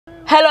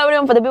Hello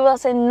everyone, for the people that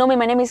say know me,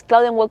 my name is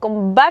Claudia and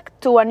welcome back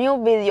to a new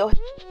video.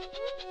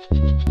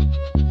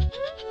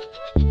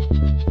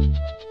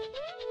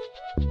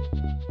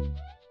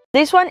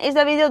 This one is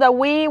the video that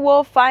we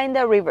will find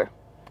the river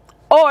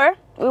or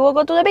we will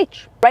go to the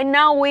beach. Right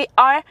now we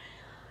are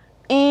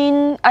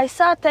in, I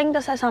saw a thing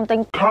that says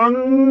something.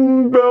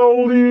 Canal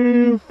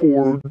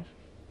Ford.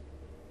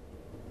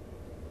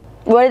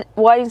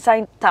 We're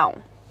inside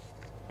town.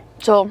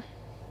 So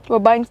we're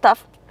buying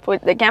stuff for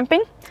the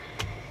camping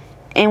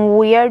and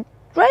we are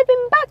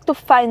driving back to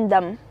find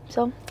them.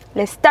 So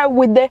let's start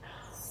with the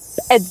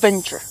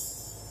adventure.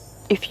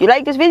 If you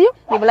like this video,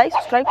 leave a like,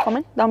 subscribe,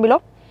 comment down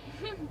below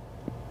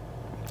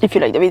if you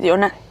like the video or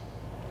not.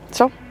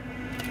 So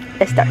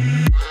let's start.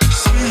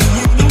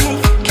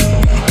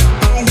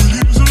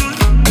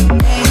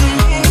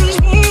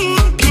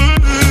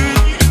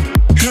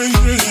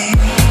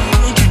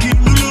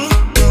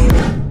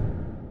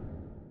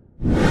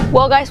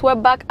 Well guys, we're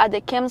back at the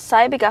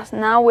campsite because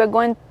now we're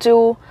going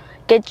to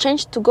get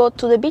changed to go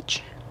to the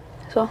beach.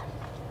 So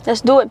let's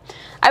do it.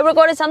 I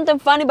recorded something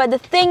funny, but the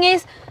thing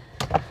is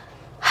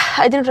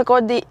I didn't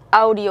record the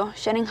audio.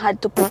 Shannon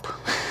had to poop.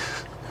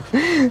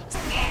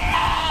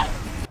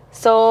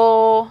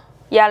 So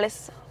yeah,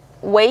 let's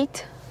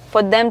wait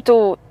for them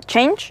to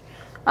change.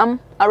 I'm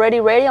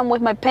already ready. I'm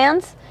with my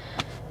pants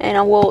and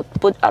I will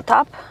put a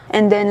top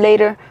and then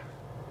later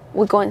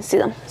we go and see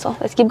them. So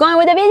let's keep going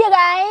with the video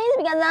guys,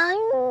 because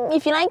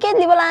if you like it,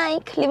 leave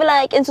a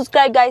like and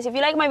subscribe guys. If you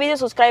like my video,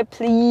 subscribe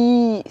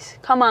please.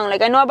 Come on,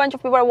 like I know a bunch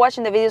of people are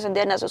watching the videos and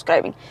they're not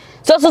subscribing,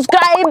 so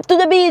subscribe to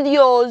the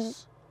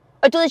videos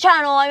or to the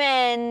channel, I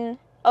mean.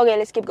 Okay,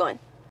 let's keep going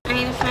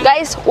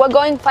guys. We're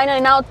going finally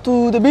now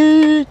to the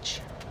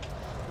beach.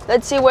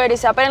 Let's see where it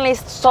is. Apparently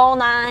it's so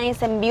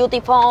nice and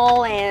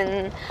beautiful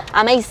and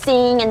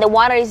amazing and the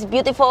water is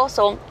beautiful,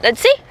 so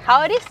let's see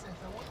how it is.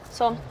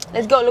 So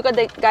let's go. Look at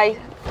the guy.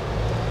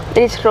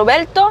 There is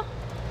Roberto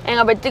and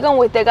a vertical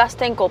with the gas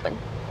tank open.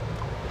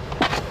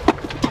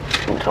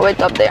 And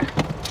Roberto up there.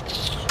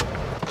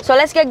 So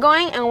let's get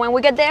going, and when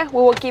we get there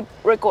we will keep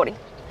recording.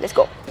 Let's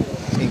go.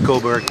 In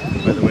Cobourg,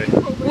 by the way.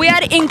 We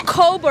are in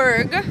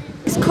Cobourg.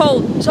 It's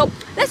cold, so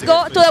let's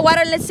go to the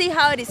water. Let's see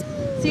how it is.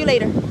 See you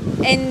later,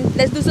 and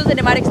let's do some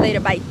cinematics later.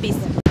 Bye, peace.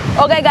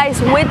 Okay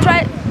guys, we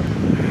tried.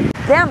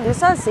 Damn, you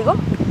saw the seagull?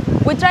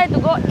 We tried to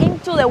go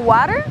into the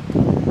water,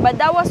 but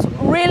that was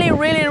really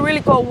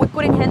cold. We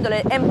couldn't handle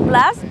it, and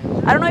plus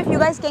I don't know if you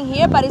guys can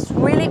hear, but it's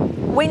really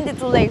windy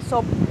today.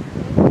 So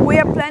we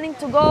are planning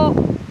to go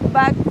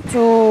back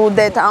to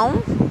the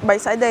town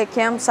beside the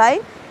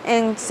campsite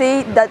and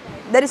see that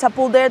there is a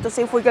pool there to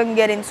see if we can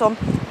get in. So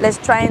let's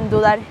try and do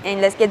that,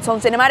 and let's get some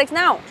cinematics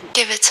now.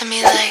 Give it to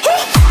me like.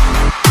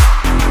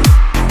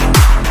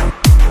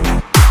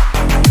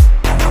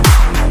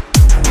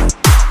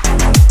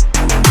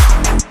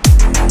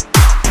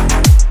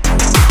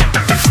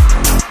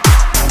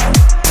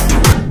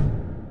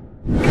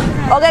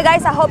 Okay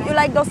guys, I hope you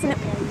like those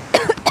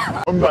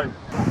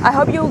I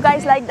hope you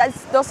guys like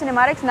those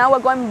cinematics. Now we're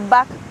going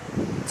back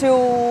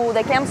to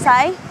the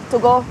campsite to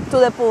go to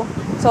the pool.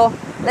 So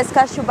let's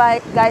catch you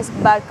guys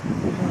back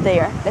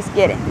there. Let's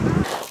get it.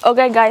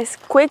 Okay guys,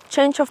 quick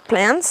change of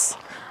plans.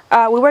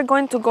 We were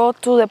going to go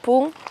to the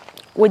pool.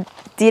 We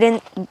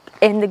didn't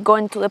end up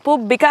going to the pool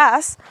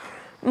because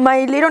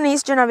my little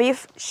niece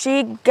Genevieve,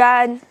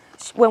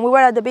 when we were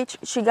at the beach,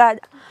 she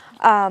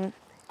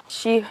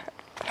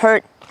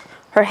hurt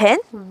her head.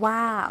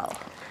 Wow.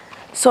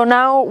 So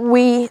now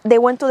they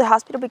went to the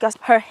hospital because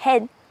her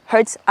head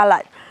hurts a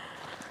lot.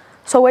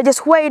 So we're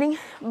just waiting,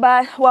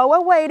 but while we're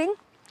waiting,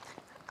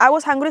 I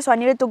was hungry, so I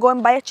needed to go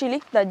and buy a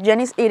chili that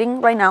Jenny's eating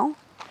right now.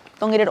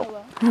 Don't eat it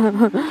all.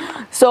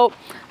 So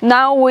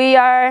now we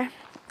are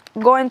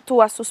going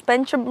to a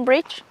suspension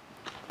bridge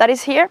that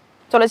is here.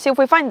 So let's see if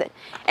we find it.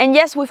 And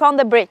yes, we found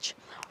the bridge.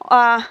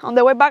 On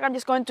the way back, I'm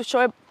just going to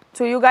show it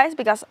to you guys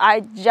because I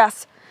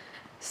just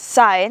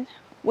saw it.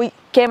 We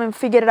came and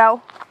figured it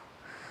out.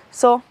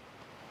 So,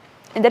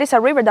 and there is a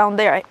river down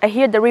there. I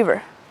hear the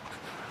river.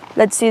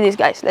 Let's see this,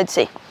 guys. Let's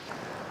see.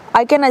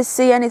 I cannot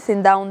see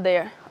anything down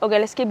there. Okay,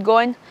 let's keep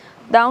going.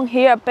 Down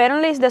here,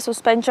 apparently it's the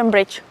suspension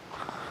bridge.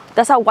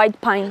 That's a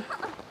white pine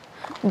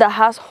that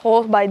has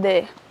holes by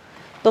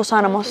those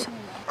animals.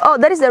 Oh,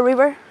 that is the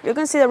river. You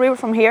can see the river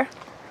from here.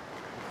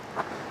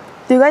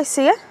 Do you guys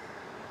see it?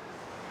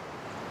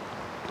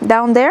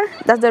 Down there,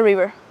 that's the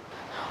river.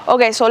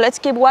 Okay, so let's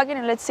keep walking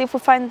and let's see if we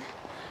find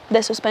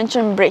the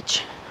suspension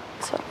bridge.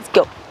 So let's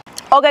go.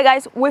 Okay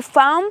guys, we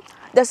found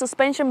the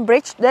suspension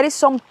bridge. There is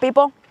some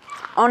people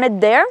on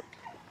it there.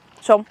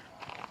 So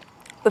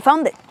we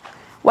found it.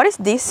 What is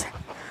this?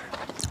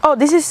 Oh,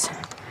 this is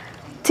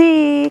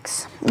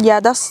ticks. Yeah,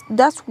 that's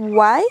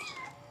why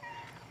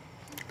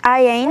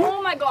I ain't.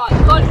 Oh my god,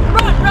 run!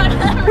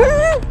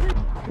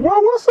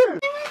 What was it?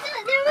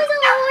 There was a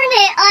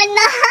hornet on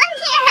the head.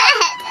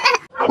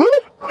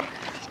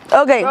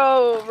 Okay.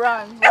 Oh,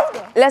 run. Let's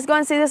go. Let's go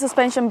and see the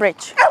suspension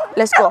bridge.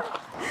 Let's go.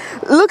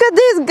 Look at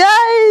this,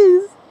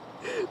 guys.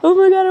 Oh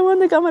my god, I want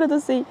the camera to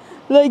see.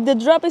 Like, the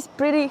drop is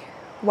pretty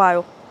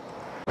wild.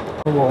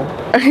 Look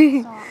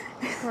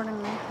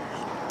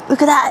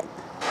at that.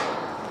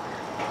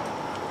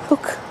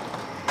 Look.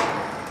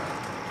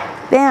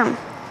 Damn.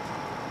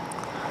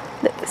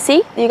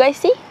 See? Do you guys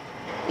see?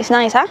 It's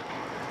nice, huh?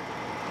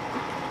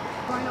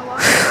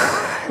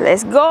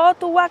 Let's go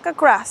to walk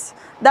across.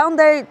 Down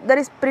there, that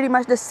is pretty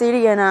much the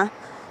city and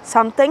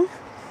something.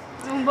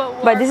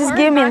 But this is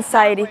giving me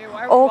anxiety.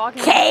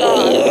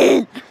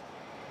 Okay.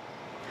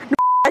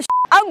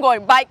 I'm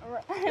going bike.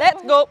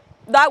 Let's go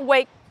that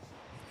way.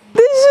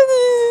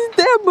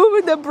 They're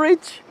moving the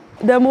bridge.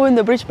 They're moving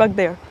the bridge back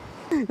there.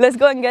 Let's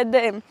go and get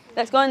them.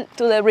 Let's go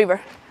to the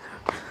river.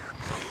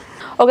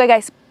 Okay,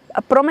 guys.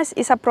 A promise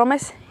is a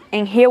promise,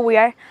 and here we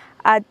are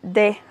at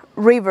the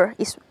river.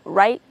 It's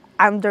right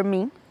under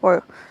me,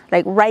 or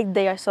like right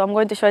there. So I'm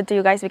going to show it to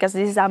you guys because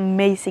this is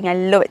amazing. I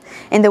love it.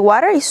 And the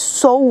water is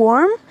so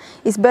warm.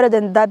 It's better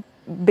than that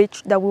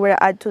beach that we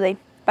were at today.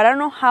 But I don't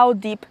know how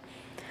deep.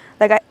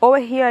 Like over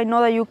here, I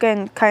know that you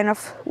can kind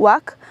of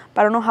walk,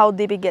 but I don't know how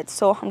deep it gets.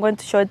 So I'm going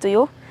to show it to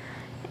you,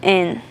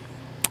 and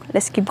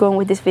let's keep going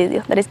with this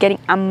video. That is getting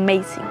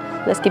amazing.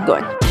 Let's keep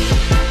going.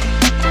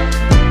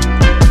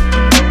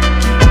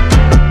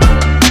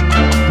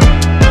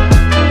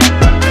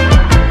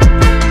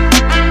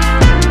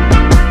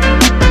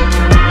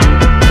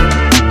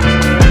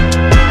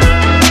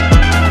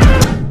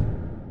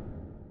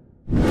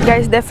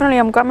 Guys, definitely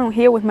I'm coming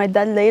here with my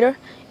dad later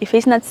if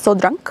he's not so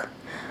drunk.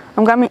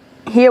 I'm coming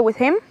here with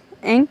him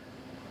and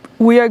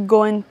we are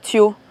going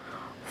to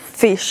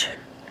fish.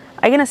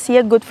 I'm gonna see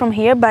it good from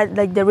here, but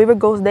like the river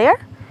goes there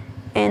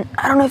and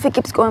I don't know if it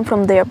keeps going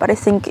from there, but I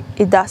think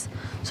it does.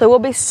 So it will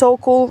be so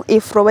cool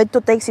if Roberto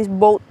takes his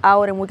boat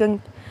out and we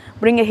can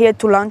bring it here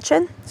to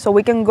luncheon so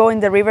we can go in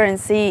the river and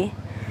see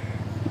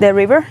the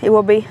river. It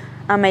will be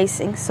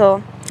amazing.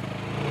 So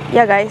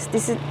yeah, guys,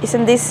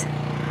 isn't this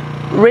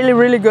really,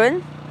 really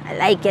good? I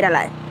like it a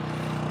lot.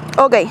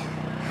 Okay,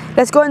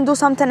 let's go and do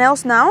something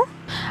else now.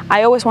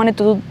 I always wanted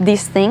to do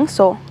this thing,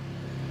 so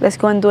let's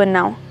go and do it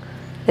now.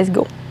 Let's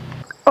go.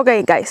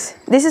 Okay, guys,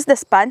 this is the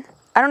spot.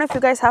 I don't know if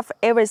you guys have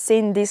ever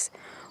seen this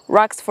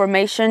rocks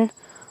formation,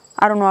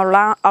 I don't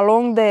know,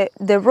 along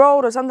the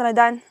road or something like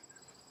that.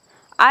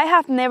 I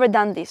have never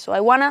done this, so I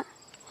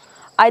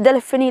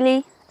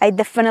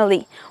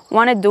definitely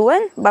want to do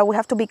it, but we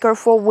have to be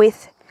careful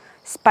with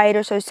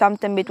spiders or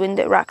something between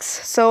the rocks.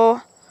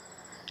 So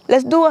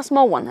let's do a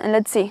small one and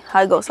let's see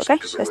how it goes, okay?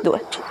 Let's do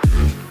it.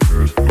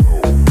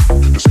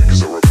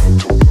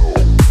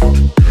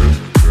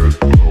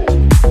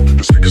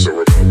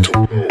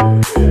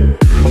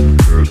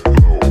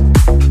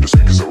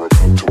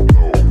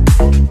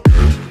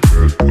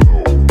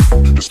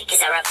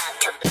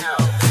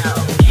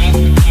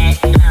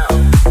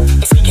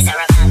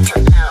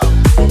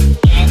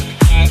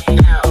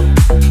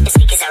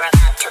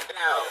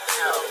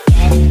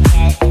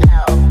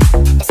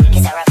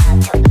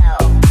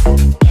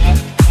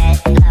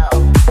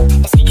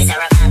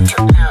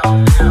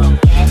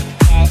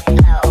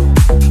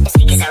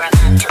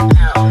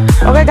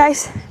 Okay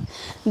guys,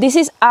 this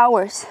is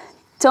ours.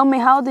 Tell me,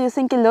 how do you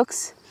think it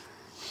looks?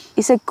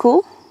 Is it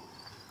cool?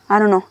 I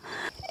don't know.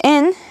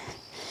 And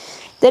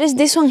there is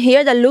this one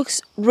here that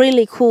looks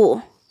really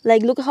cool.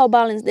 Like, look how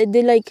balanced. They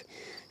did like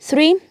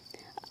 3,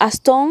 a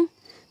stone,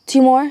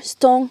 2 more,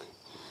 stone,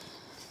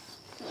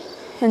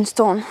 and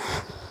stone.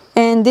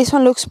 And this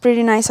one looks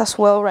pretty nice as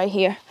well right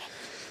here.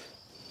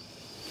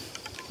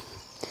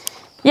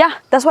 Yeah,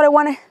 that's what I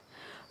wanted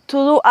to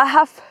do. I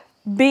have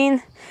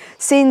been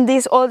seeing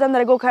this all the time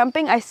that I go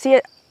camping. I see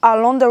it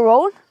along the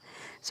road,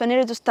 so I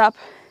needed to stop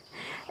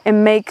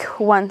and make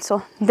one.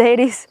 So there it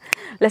is.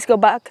 Let's go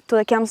back to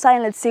the campsite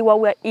and let's see what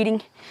we're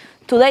eating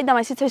today. That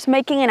my sister is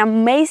making an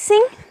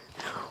amazing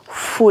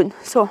food.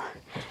 So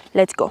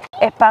let's go.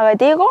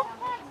 Espaguetico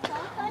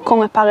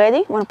con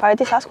espagueti. Bueno,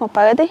 espagueti sauce con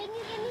espagueti.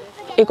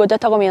 Y Corté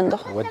está comiendo.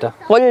 Gordo,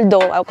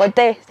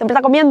 Corté siempre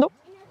está comiendo.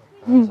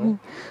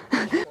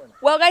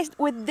 Well guys,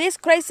 with these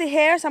crazy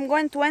hairs, I'm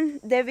going to end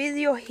the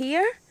video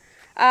here.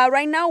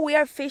 Right now we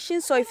are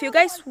fishing, so if you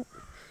guys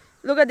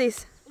look at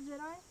this. Is it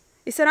on?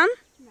 Is it on?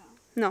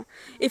 No.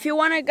 If you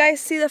want to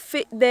guys see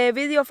the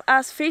video of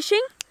us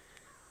fishing,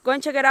 go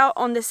and check it out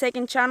on the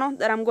second channel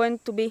that I'm going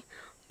to be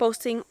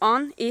posting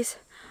on. Is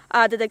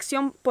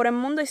Detección por el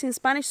Mundo. It's in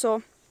Spanish,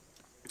 so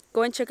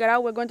go and check it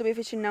out. We're going to be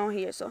fishing now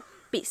here, so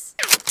peace.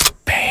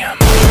 Bam.